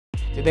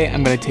Today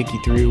I'm going to take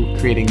you through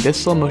creating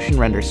this slow motion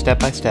render step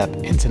by step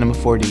in Cinema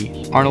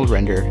 4D, Arnold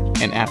Render,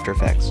 and After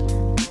Effects.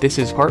 This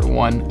is part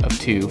 1 of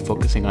 2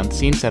 focusing on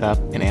scene setup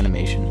and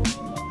animation.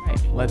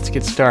 Alright, let's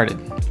get started.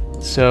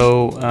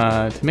 So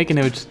to make an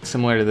image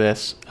similar to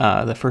this,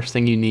 the first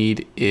thing you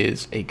need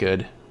is a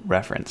good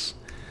reference.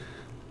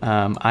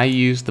 I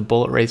used the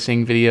bullet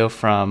racing video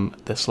from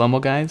the Slow-Mo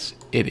guys.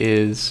 It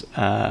is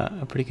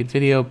a pretty good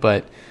video,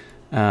 but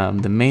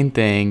the main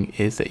thing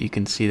is that you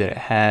can see that it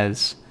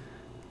has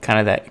kind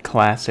of that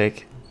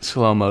classic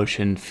slow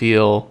motion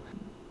feel.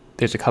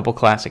 There's a couple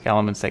classic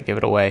elements that give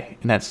it away,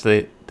 and that's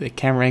the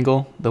camera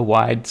angle, the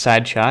wide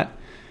side shot,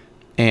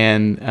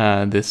 and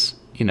this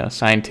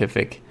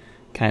scientific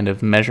kind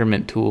of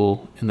measurement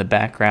tool in the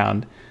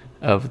background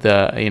of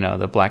the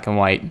the black and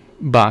white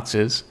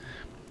boxes,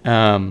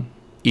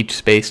 each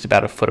spaced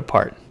about a foot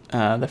apart.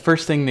 The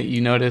first thing that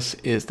you notice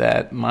is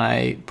that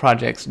my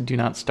projects do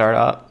not start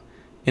up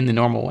in the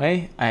normal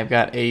way. I've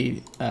got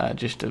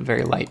just a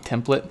very light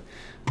template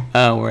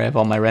where I have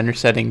all my render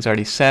settings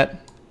already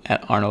set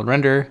at Arnold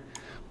Render.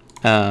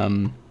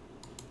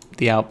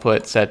 The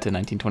output set to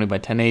 1920 by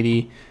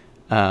 1080,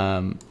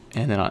 and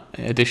then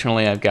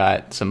additionally I've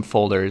got some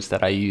folders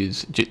that I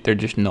use. They're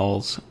just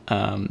nulls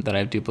that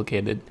I've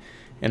duplicated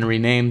and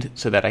renamed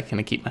so that I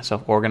can keep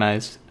myself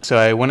organized. So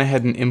I went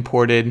ahead and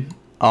imported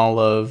all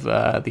of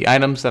the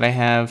items that I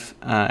have,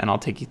 and I'll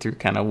take you through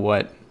kind of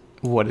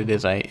what it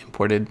is I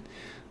imported.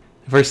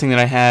 The first thing that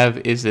I have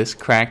is this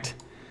cracked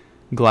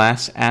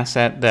glass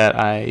asset that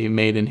I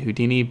made in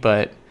Houdini,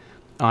 but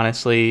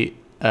honestly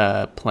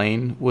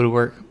plain would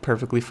work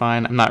perfectly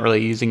fine. I'm not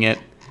really using it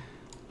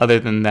other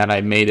than that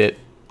I made it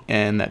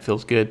and that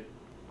feels good.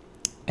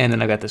 And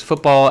then I've got this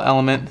football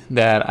element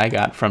that I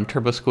got from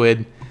Turbo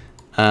Squid.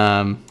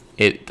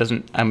 It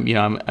doesn't, I'm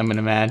gonna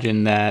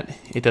imagine that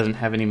it doesn't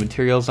have any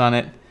materials on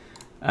it,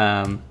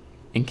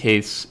 in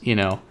case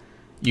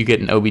you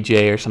get an OBJ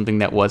or something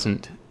that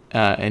wasn't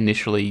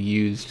initially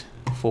used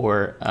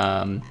for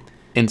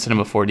in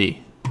Cinema 4D.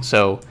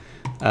 So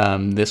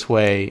this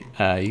way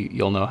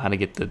you'll know how to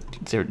get the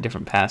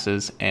different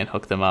passes and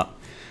hook them up.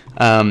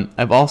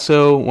 I've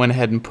also went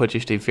ahead and put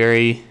just a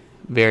very,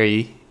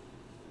 very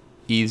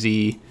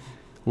easy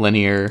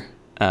linear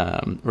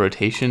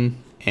rotation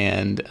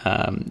and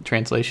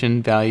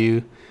translation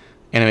value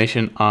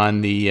animation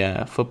on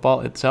the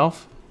football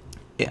itself.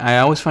 I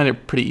always find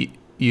it pretty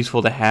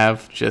useful to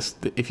have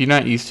if you're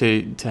not used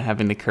to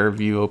having the curve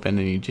view open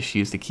and you just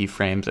use the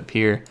keyframes up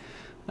here.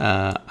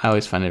 I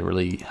always find it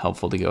really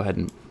helpful to go ahead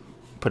and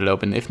put it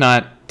open, if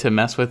not to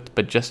mess with,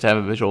 but just to have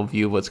a visual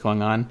view of what's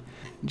going on,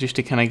 just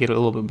to kind of get a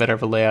little bit better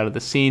of a layout of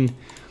the scene.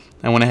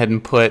 I went ahead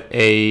and put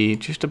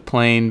just a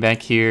plane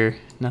back here,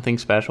 nothing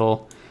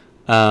special,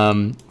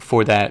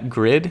 for that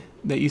grid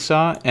that you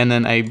saw, and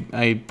then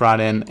I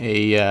brought in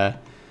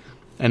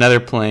another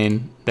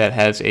plane that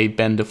has a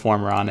bend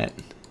deformer on it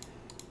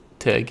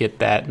to get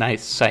that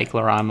nice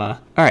cyclorama.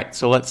 Alright,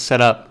 so let's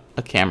set up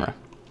a camera.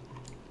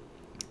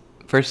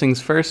 First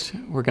things first,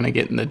 we're going to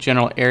get in the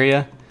general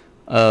area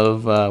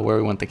of where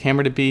we want the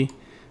camera to be,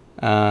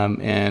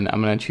 and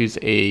I'm going to choose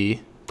a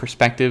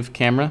perspective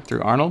camera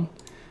through Arnold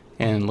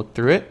and look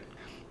through it.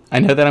 I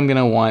know that I'm going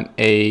to want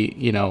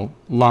a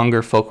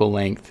longer focal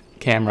length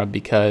camera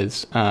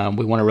because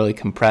we want to really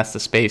compress the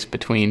space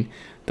between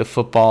the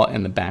football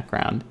and the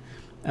background.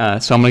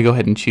 So I'm going to go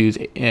ahead and choose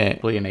an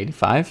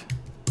 85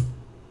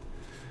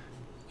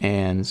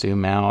 and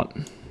zoom out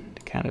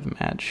to kind of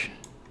match.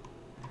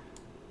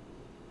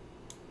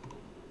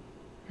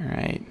 All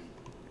right,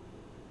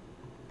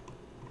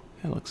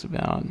 that looks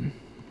about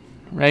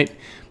right.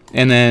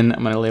 And then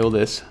I'm going to label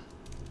this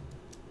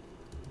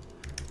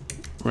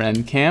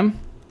Ren Cam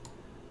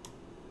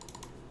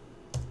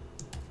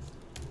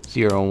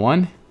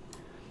 01,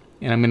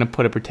 and I'm going to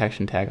put a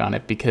protection tag on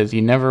it because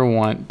you never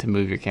want to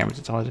move your cameras.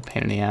 It's always a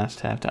pain in the ass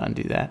to have to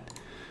undo that.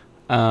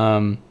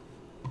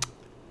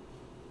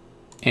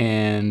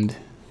 And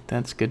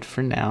that's good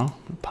for now.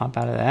 Pop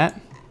out of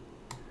that.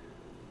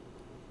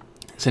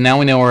 So now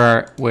we know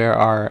where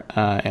our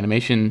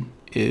animation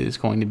is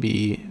going to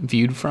be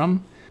viewed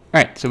from.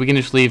 All right, so we can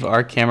just leave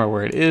our camera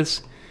where it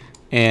is,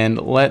 and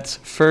let's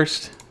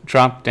first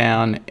drop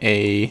down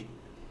a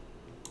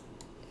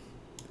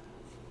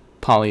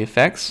poly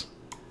effects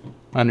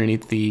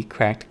underneath the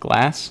cracked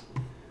glass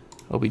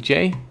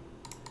OBJ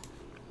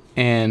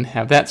and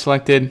have that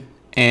selected,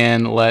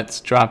 and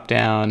let's drop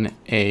down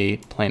a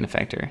plane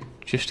effector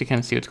just to kind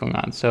of see what's going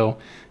on. So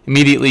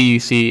immediately you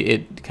see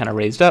it kind of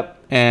raised up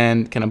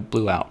and kind of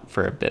blew out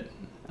for a bit,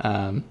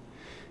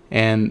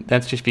 and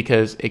that's just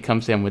because it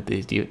comes in with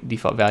these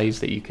default values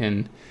that you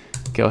can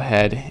go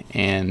ahead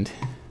and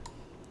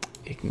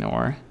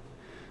ignore.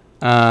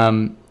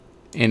 And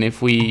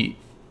if we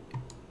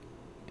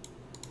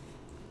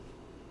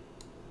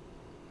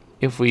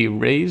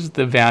raise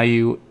the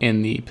value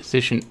in the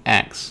position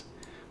X,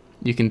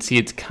 you can see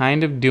it's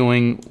kind of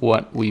doing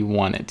what we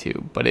want it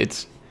to, but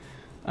it's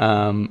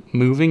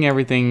moving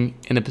everything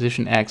in the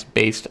position X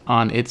based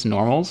on its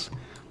normals,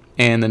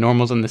 and the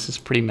normals on this is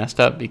pretty messed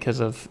up because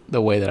of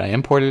the way that I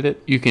imported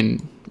it. You can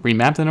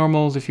remap the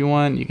normals if you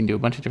want. You can do a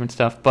bunch of different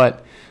stuff,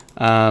 but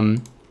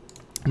I'm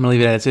gonna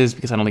leave it as is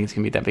because I don't think it's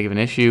gonna be that big of an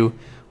issue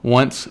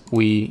once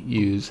we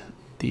use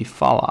the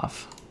fall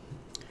off.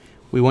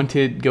 We want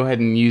to go ahead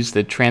and use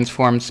the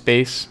transform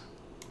space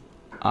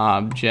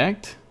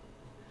object,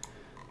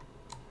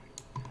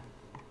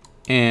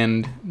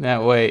 and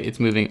that way it's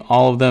moving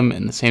all of them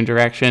in the same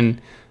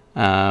direction,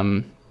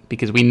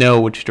 because we know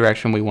which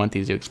direction we want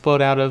these to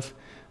explode out of.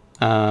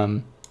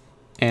 And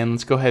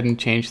let's go ahead and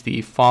change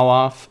the fall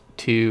off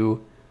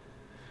to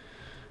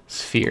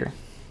sphere.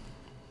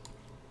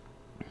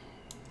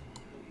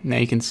 Now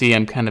you can see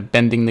I'm kind of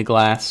bending the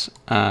glass,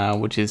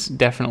 which is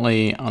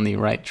definitely on the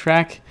right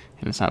track,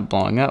 and it's not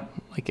blowing up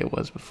like it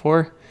was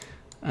before.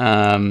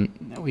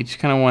 We just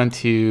kind of want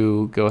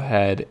to go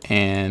ahead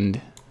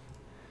and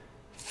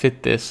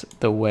fit this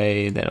the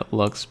way that it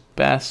looks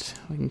best.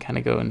 We can kind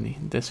of go in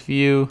this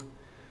view.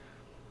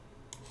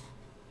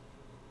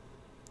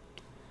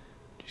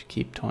 Just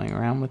keep toying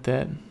around with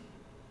it.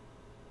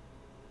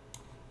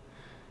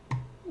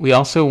 We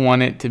also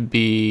want it to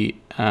be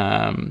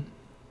the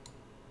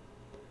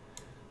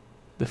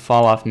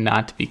fall off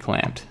not to be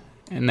clamped,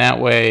 and that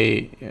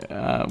way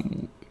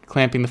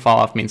clamping the fall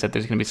off means that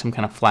there's going to be some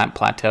kind of flat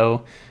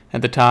plateau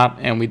at the top,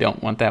 and we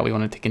don't want that. We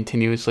want it to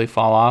continuously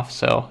fall off,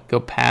 so go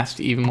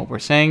past even what we're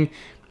saying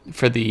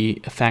for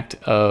the effect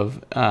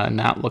of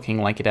not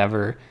looking like it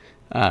ever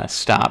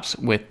stops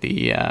with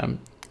the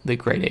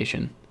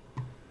gradation.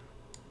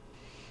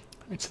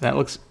 Right, so that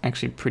looks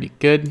actually pretty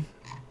good.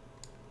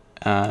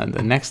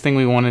 The next thing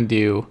we want to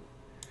do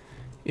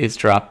is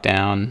drop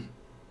down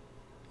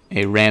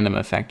a random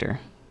effector.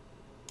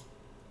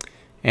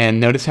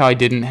 And notice how I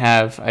didn't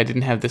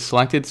have this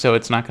selected, so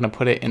it's not going to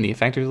put it in the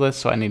effectors list,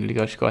 so I needed to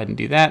go ahead and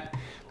do that.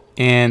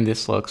 And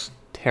this looks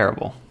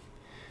terrible.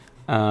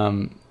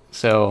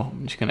 So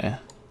I'm just going to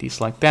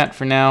deselect that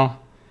for now,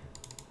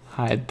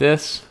 hide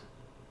this,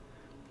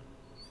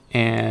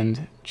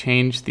 and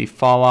change the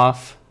fall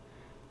off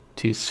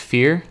to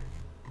sphere,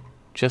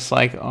 just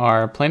like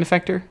our plane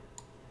effector.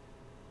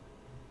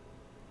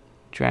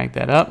 Drag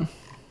that up.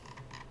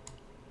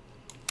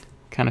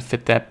 Kind of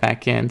fit that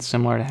back in,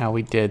 similar to how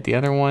we did the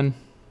other one.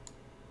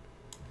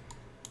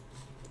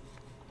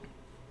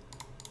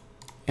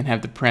 And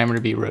have the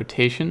parameter be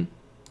rotation.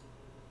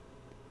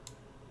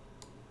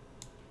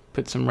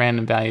 Put some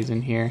random values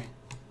in here.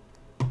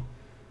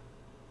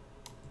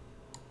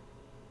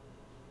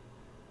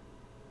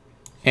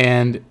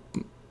 And,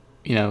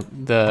 you know,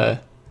 the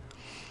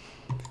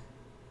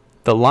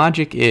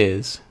logic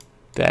is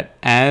that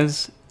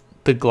as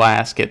the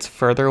glass gets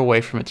further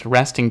away from its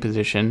resting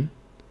position,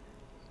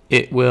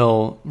 it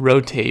will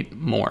rotate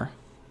more.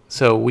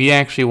 So we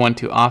actually want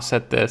to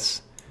offset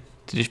this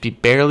to just be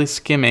barely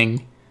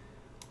skimming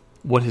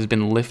what has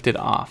been lifted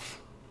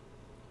off.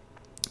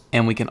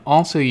 And we can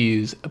also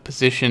use a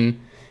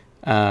position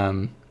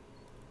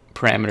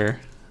parameter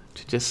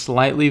to just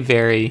slightly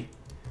vary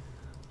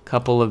a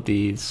couple of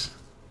these.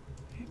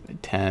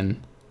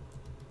 10.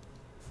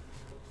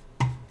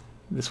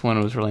 This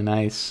one was really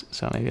nice,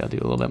 so maybe I'll do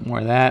a little bit more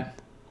of that.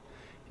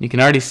 You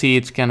can already see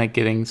it's kind of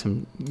getting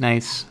some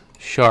nice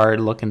shard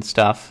looking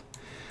stuff.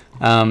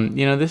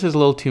 You know, this is a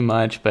little too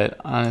much,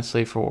 but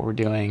honestly for what we're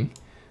doing,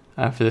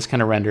 for this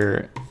kind of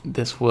render,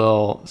 this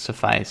will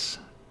suffice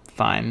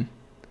fine.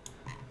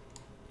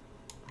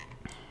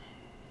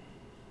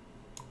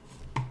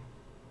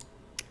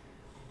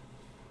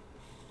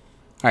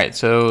 Alright,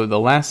 so the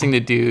last thing to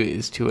do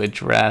is to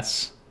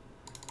address,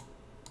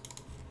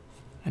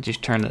 I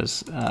just turned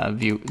those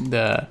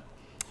the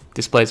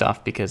displays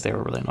off because they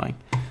were really annoying.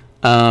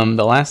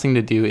 The last thing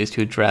to do is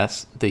to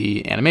address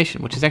the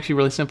animation, which is actually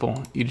really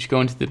simple. You just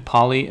go into the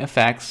Poly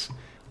Effects.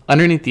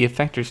 Underneath the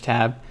Effectors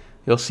tab,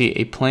 you'll see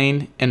a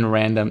plane and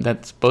random.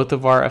 That's both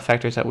of our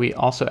effectors that we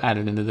also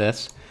added into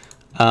this.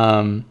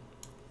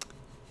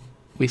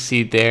 We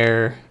see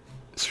their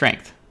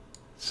strength.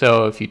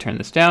 So if you turn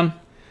this down,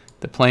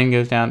 the plane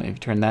goes down. If you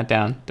turn that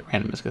down, the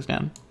randomness goes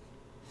down.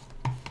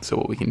 So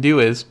what we can do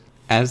is,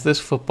 as this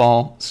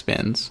football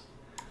spins,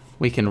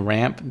 we can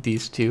ramp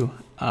these two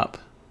up.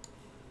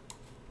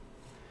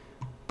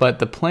 But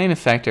the plane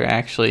effector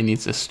actually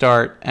needs to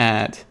start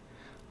at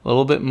a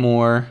little bit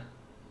more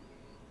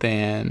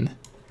than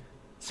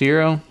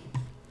 0.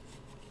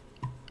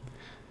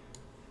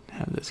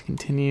 Have this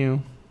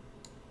continue.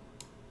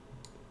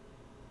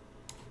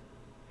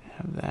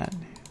 Have that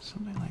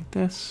something like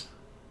this.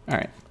 All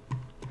right.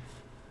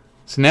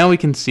 So now we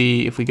can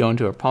see if we go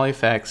into our poly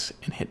effects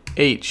and hit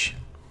H,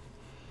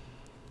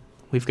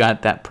 we've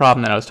got that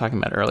problem that I was talking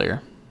about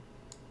earlier.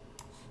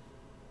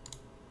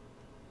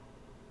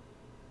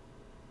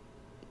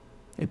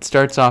 It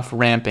starts off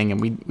ramping, and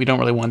we don't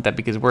really want that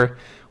because we're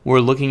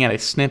looking at a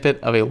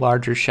snippet of a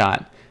larger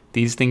shot.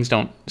 These things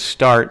don't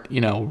start, you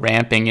know,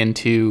 ramping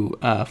into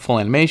full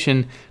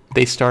animation.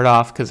 They start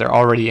off because they're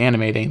already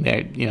animating.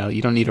 You know,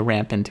 you don't need to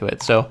ramp into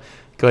it. So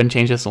go ahead and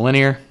change this to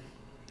linear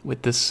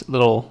with this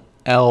little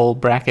L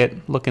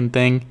bracket looking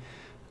thing,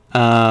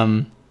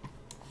 and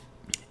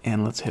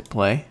And let's hit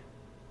play.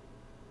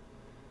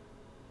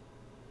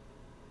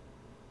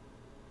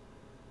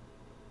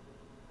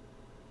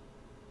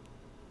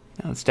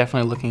 Now it's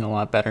definitely looking a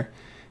lot better.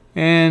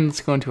 And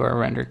let's go into our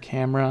render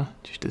camera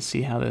just to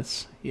see how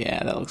this,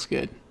 yeah, that looks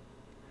good.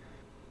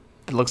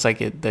 It looks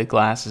like the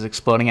glass is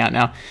exploding out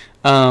now.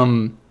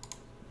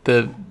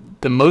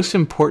 The most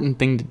important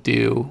thing to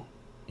do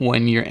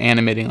when you're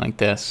animating like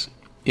this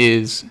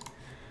is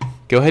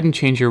go ahead and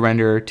change your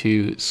renderer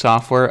to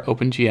software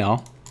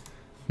OpenGL.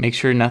 Make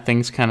sure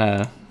nothing's kind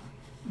of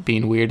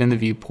being weird in the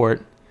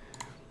viewport,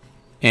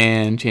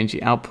 and change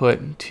the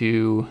output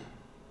to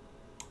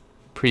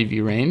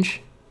preview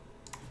range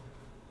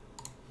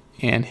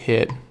and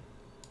hit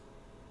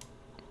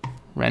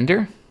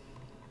render.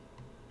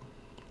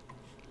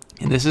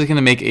 And this is going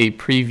to make a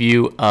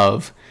preview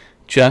of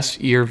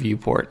just your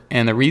viewport.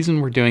 And the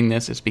reason we're doing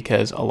this is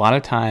because a lot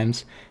of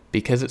times,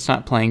 because it's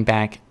not playing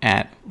back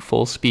at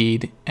full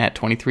speed at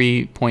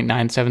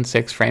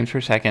 23.976 frames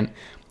per second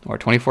or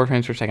 24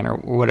 frames per second or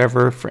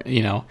whatever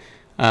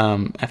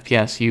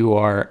FPS you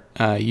are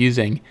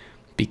using,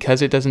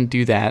 because it doesn't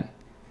do that,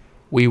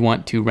 we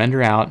want to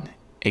render out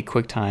a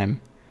QuickTime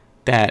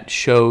that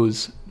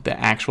shows the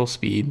actual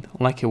speed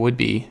like it would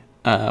be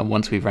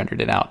once we've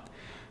rendered it out.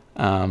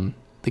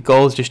 The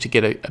goal is just to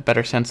get a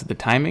better sense of the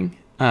timing,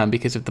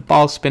 because if the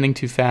ball is spinning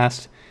too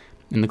fast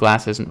and the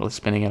glass isn't really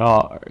spinning at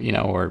all,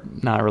 or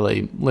not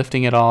really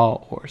lifting at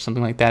all or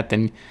something like that,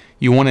 then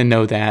you want to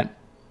know that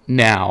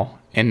now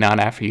and not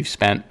after you've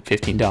spent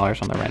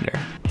 $15 on the render.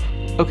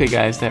 Okay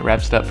guys, that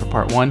wraps it up for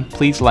part 1.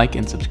 Please like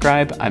and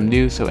subscribe. I'm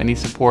new, so any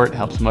support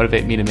helps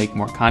motivate me to make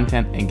more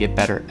content and get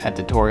better at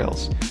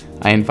tutorials.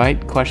 I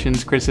invite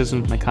questions,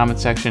 criticisms in the comment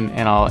section,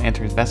 and I'll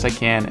answer as best I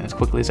can and as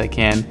quickly as I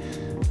can.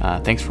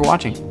 Thanks for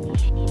watching.